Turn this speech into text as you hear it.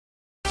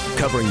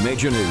covering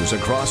major news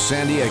across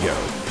San Diego.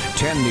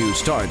 10 News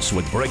starts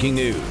with breaking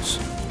news.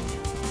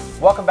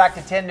 Welcome back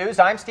to 10 News.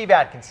 I'm Steve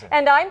Atkinson.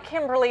 And I'm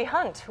Kimberly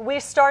Hunt. We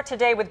start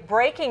today with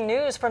breaking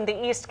news from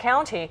the East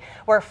County,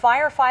 where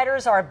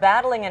firefighters are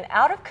battling an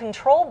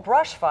out-of-control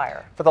brush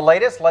fire. For the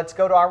latest, let's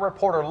go to our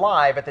reporter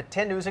live at the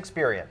 10 News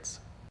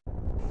Experience.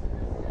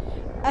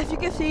 As you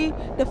can see,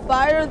 the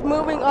fire is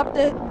moving up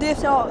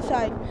this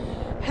side.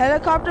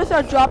 Helicopters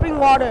are dropping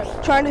water,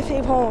 trying to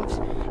save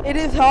homes. It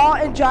is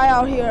hot and dry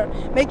out here,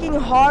 making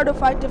it hard to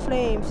fight the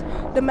flames.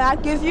 The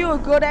map gives you a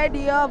good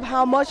idea of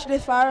how much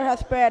this fire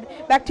has spread.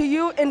 Back to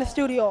you in the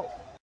studio.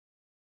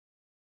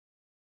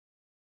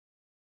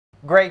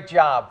 Great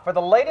job. For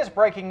the latest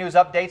breaking news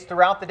updates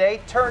throughout the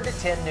day, turn to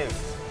 10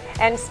 News.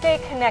 And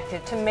stay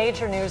connected to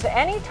major news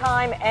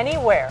anytime,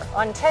 anywhere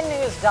on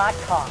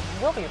 10news.com.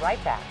 We'll be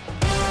right back.